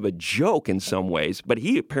kind of a joke in some ways, but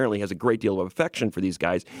he apparently has a great deal of affection for these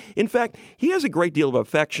guys. In fact, he has a great deal of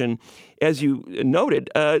affection, as you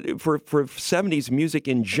noted, for 70s music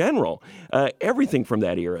in general. Everything from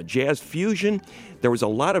that era. Jazz fusion. There was a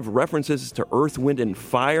lot of references to Earth, Wind, and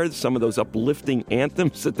Fire, some of those uplifting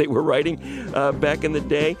anthems that they were writing back in the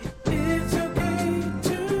day. It's okay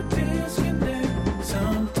to disconnect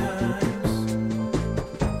sometimes.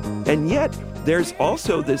 And yet, there's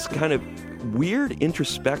also this kind of weird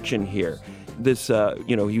introspection here. This,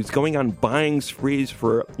 he was going on buying sprees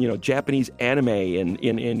for, Japanese anime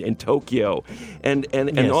in Tokyo, and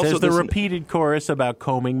also there's the repeated chorus about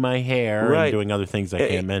combing my hair, right, and doing other things I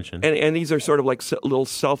can't mention. And these are sort of like little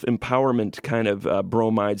self-empowerment kind of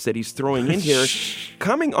bromides that he's throwing in here,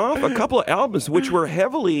 coming off a couple of albums which were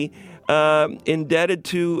heavily indebted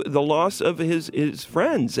to the loss of his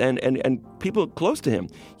friends and people close to him.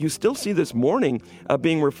 You still see this mourning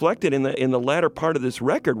being reflected in the latter part of this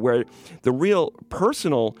record, where the real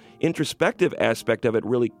personal introspective aspect of it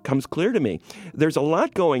really comes clear to me. There's a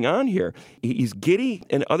lot going on here. He's giddy,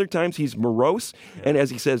 and other times he's morose, and as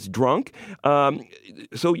he says, drunk.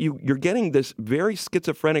 So you're getting this very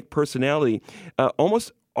schizophrenic personality,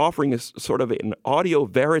 almost offering us sort of an audio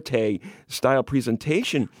verite style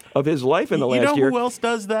presentation of his life in the last year. You know who else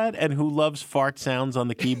does that and who loves fart sounds on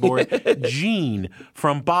the keyboard? Gene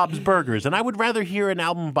from Bob's Burgers. And I would rather hear an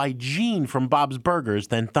album by Gene from Bob's Burgers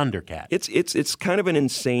than Thundercat. It's kind of an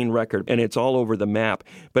insane record, and it's all over the map.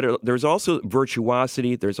 But there's also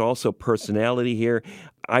virtuosity. There's also personality here.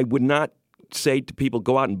 I would not say to people,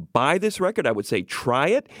 go out and buy this record. I would say try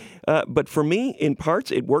it. But for me, in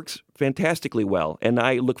parts, it works fantastically well. And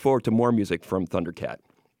I look forward to more music from Thundercat.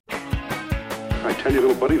 I tell you,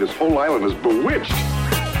 little buddy, this whole island is bewitched.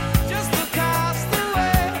 Just across the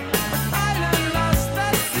way, island lost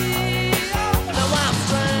at sea. Now I'm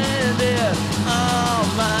stranded on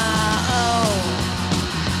my own.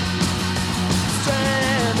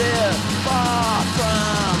 Stranded far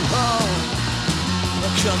from home.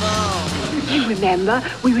 Come on. You remember,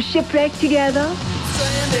 we were shipwrecked together.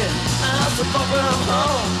 Stranded, I'm so far from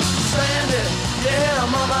home. Stranded, yeah,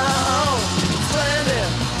 I'm on my own. Stranded,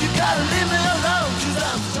 you gotta leave me alone, 'cause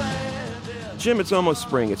I'm stranded. Jim, it's almost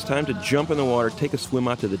spring. It's time to jump in the water, take a swim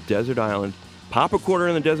out to the desert island, pop a quarter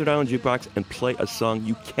in the desert island jukebox, and play a song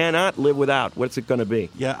you cannot live without. What's it going to be?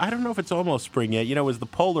 Yeah, I don't know if it's almost spring yet. It was the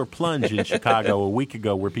polar plunge in Chicago a week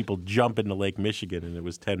ago where people jump into Lake Michigan, and it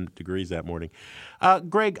was 10 degrees that morning.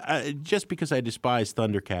 Greg, just because I despise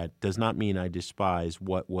Thundercat does not mean I despise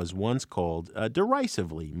what was once called,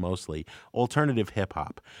 derisively mostly, alternative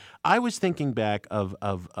hip-hop. I was thinking back of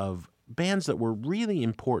bands that were really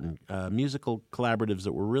important, musical collaboratives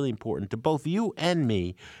that were really important to both you and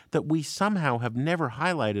me, that we somehow have never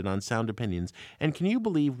highlighted on Sound Opinions. And can you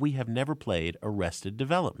believe we have never played Arrested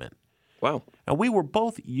Development? Wow. And we were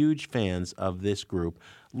both huge fans of this group,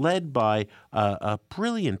 led by a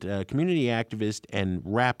brilliant community activist and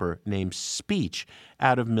rapper named Speech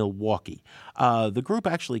out of Milwaukee. The group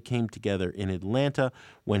actually came together in Atlanta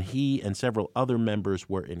when he and several other members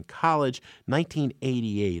were in college.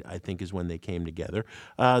 1988, I think, is when they came together.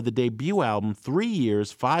 The debut album, 3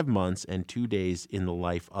 Years, 5 Months, and 2 Days in the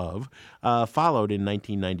Life of, followed in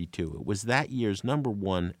 1992. It was that year's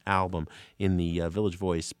 #1 album in the Village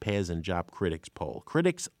Voice Pairs and Job Critics poll.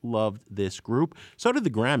 Critics loved this group. So did the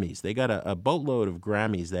Grammys. They got a boatload of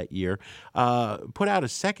Grammys that year. Put out a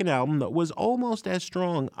second album that was almost as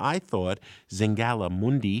strong, I thought, Zingala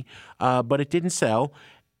Mundi, but it didn't sell.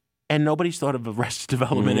 And nobody's thought of Arrested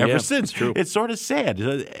Development ever since. True. It's sort of sad.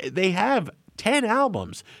 They have 10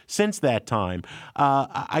 albums since that time.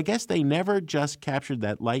 I guess they never just captured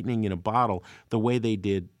that lightning in a bottle the way they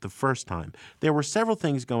did the first time. There were several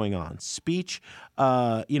things going on. Speech,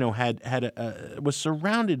 was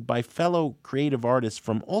surrounded by fellow creative artists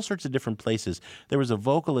from all sorts of different places. There was a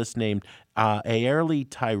vocalist named Airly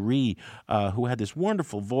Tyree, who had this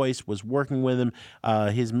wonderful voice, was working with him.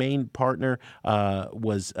 His main partner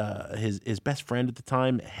was his best friend at the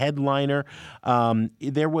time, headliner.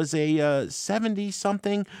 There was a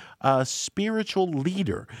 70-something spiritual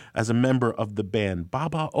leader as a member of the band,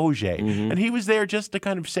 Baba Oje. And he was there just to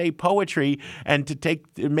kind of say poetry and to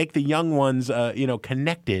make the young ones,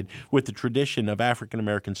 connected with the tradition of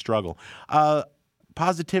African-American struggle.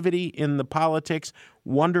 Positivity in the politics,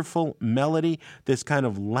 wonderful melody, this kind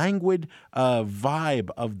of languid vibe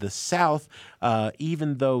of the South,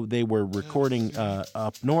 even though they were recording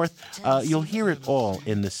up north. You'll hear it all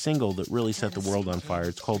in the single that really set the world on fire.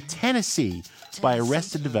 It's called Tennessee by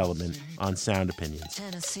Arrested Development on Sound Opinions.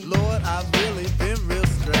 Lord, I've really been real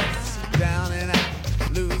stressed, down and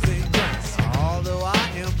out, losing ground. Although I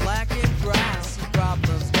am black and brown,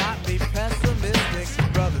 problems got me pessimistic.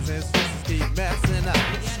 Brothers and sisters keep messing up.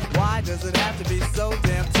 Why does it have to be so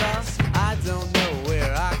damn tough? I don't know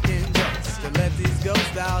where I can go to let these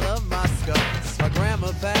ghosts out of my skull. My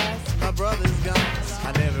grandma passed, my brother's gone.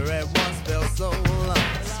 I never at once felt so alone.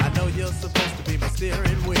 I know you're supposed to be my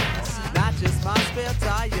steering wheel, not just my spare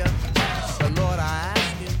tire. But Lord, I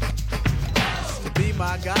ask you to be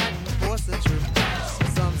my guiding force and truth. For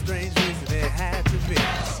some strange reason it had to be.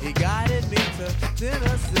 He guided me to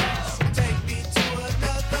Tennessee. Take me to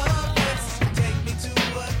another place. Take me to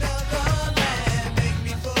another land. Make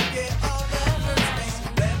me forget all that hurts me.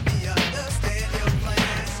 Let me understand your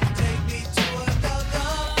plan. Take me to another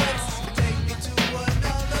place. Take me to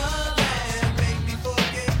another land. Make me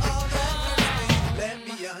forget all that hurts me. Let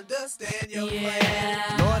me understand your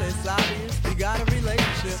plan. Lord, it's obvious we got a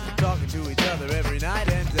relationship, talking to each other every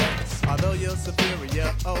night and day. Although you're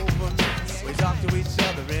superior over me, we talk to each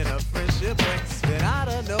other in a friendship way. Then out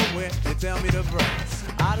of nowhere, you tell me to break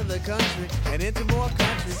out of the country and into more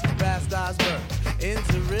countries, past Osburg,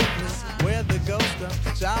 into Ripley, where the ghost of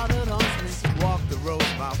childhood haunts me. Walk the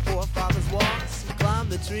roads my forefathers walked, climb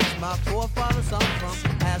the trees my forefathers hung from.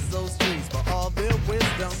 Ask those trees for all their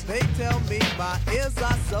wisdom. They tell me my ears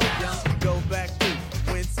are so young. Go back to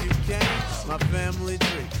whence you came, my family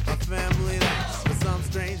tree, my family name. For some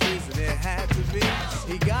strange reason it had to be.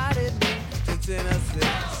 He guided me to Tennessee.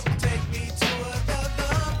 Take me to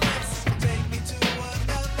another place. Take me to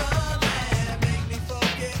another land. Make me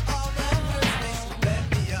forget all that hurts me. Let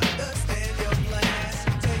me understand your plan.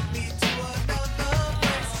 Take me to another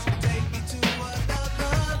place. Take me to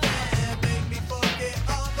another land. Make me forget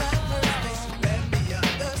all that hurts me. Let me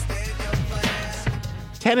understand your plan.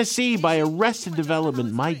 Tennessee by Arrested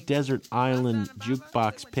Development, my Desert Island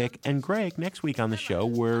jukebox pick. And Greg, next week on the show,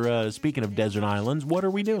 we're speaking of desert islands. What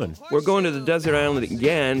are we doing? We're going to the desert island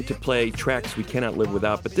again to play tracks we cannot live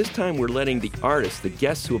without, but this time we're letting the artists, the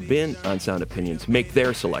guests who have been on Sound Opinions, make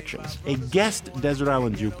their selections. A guest desert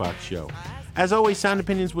island jukebox show. As always, Sound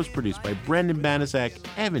Opinions was produced by Brendan Banaszak,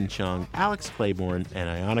 Evan Chung, Alex Claiborne, and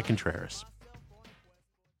Ayanna Contreras.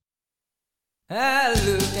 I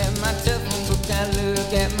look at my telephone book, I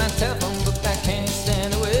look at my telephone book, I can't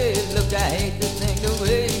stand away. Look, I hate to think the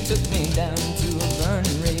way you took me down to a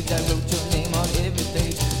burning rage. I wrote your name on every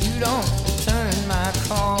page. You don't return my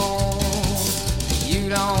calls. You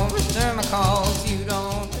don't return my calls. You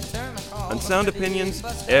don't return my calls. On Sound Opinions,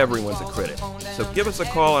 everyone's a critic. So give us a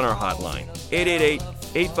call on our hotline,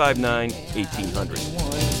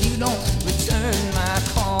 888-859-1800. You don't return my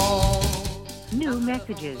calls. New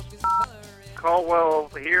messages. Caldwell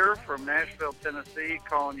here from Nashville, Tennessee,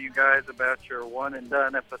 calling you guys about your one and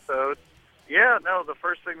done episode. Yeah, no, the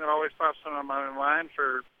first thing that always pops into my mind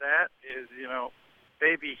for that is,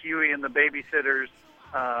 Baby Huey and the Babysitters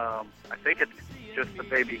I think it's just the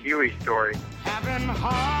Baby Huey story. Having a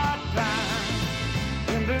hard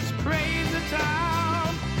time in this crazy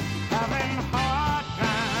town. Having a hard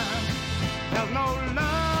time. There's no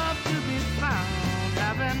love to be found.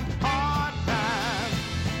 Having a hard time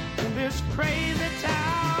in this crazy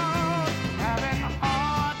town. Having a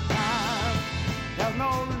hard time. There's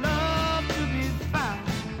no love to be found.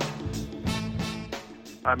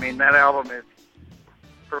 I mean, that album is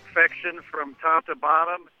perfection from top to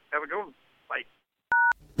bottom. Have a good one. Bye.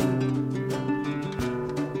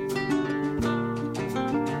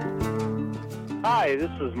 Hi, this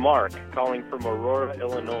is Mark calling from Aurora,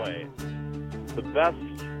 Illinois. The best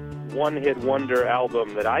one-hit wonder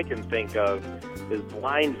album that I can think of is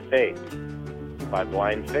Blind Faith by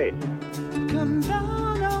Blind Faith. Come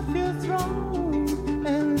down off your throne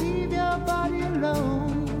and leave your body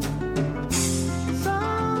alone.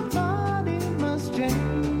 Somebody must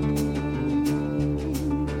change.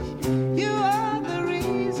 You are the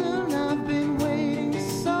reason I've been waiting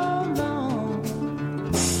so long.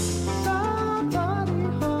 Somebody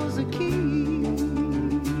holds the key.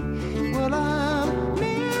 Well, I'm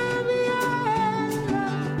maybe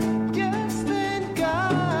I just ain't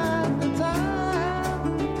got the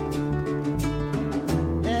time.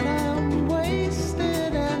 And I'm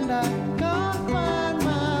wasted and I can't find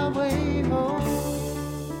my way home.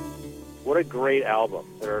 What a great album.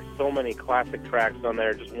 There are so many classic tracks on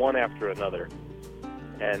there, just one after another.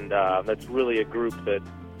 And that's really a group that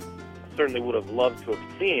I certainly would have loved to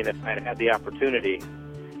have seen if I'd had the opportunity.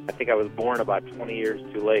 I think I was born about 20 years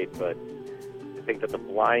too late, but I think that the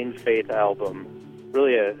Blind Faith album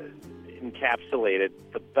really encapsulated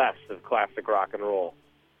the best of classic rock and roll.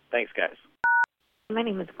 Thanks, guys. My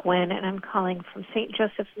name is Gwen, and I'm calling from St.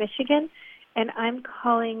 Joseph, Michigan, and I'm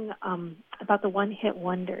calling about the one-hit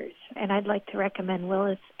wonders. And I'd like to recommend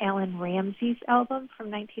Willis Allen Ramsey's album from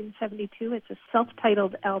 1972. It's a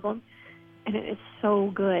self-titled album, and it is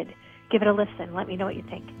so good. Give it a listen. Let me know what you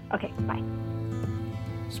think. Okay, bye.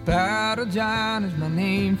 Spider John is my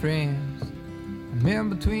name, friends. I'm in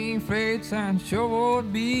between freights and sure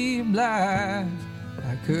would be obliged.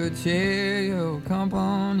 I could share your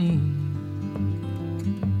company.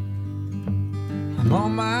 I'm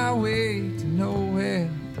on my way to nowhere.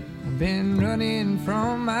 I've been running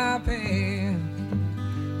from my past,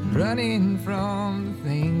 running from the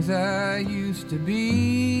things I used to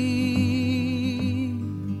be.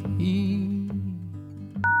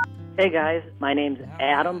 Hey guys, my name's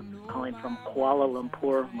Adam, calling from Kuala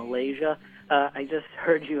Lumpur, Malaysia. I just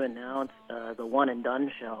heard you announce the One and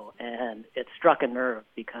Done show, and it struck a nerve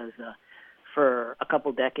because for a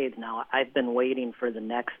couple decades now, I've been waiting for the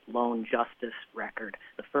next Lone Justice record,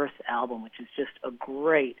 the first album, which is just a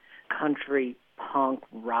great country punk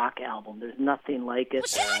rock album. There's nothing like it.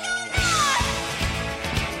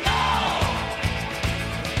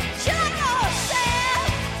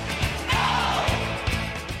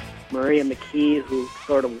 Maria McKee, who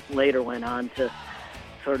sort of later went on to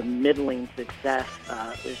sort of middling success,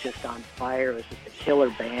 was just on fire. It was just a killer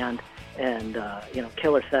band. And,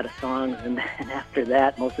 killer set of songs. And then after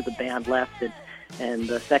that, most of the band left. And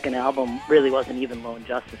the second album really wasn't even Lone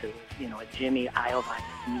Justice. It was, a Jimmy Iovine,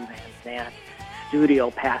 Steve Van Zandt studio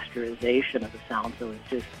pasteurization of the sound. So it was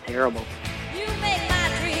just terrible. You make my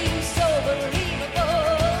dreams so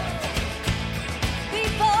believable.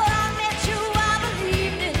 Before I met you, I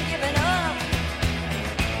believed in giving up.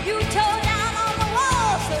 You tore down all the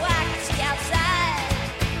walls so I could see outside.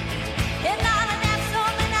 And on a nap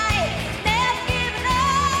summer night, never giving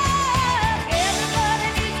up. Everybody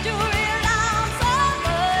needs to rely on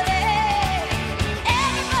somebody.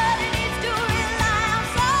 Everybody needs to rely on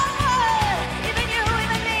someone. Even you,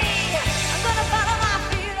 even me. I'm gonna follow my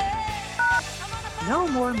feelings. No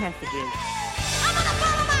more messages.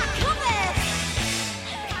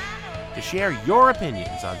 To share your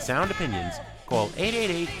opinions on Sound Opinions, call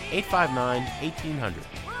 888-859-1800.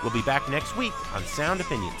 We'll be back next week on Sound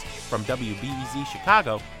Opinions from WBEZ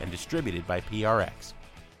Chicago and distributed by PRX.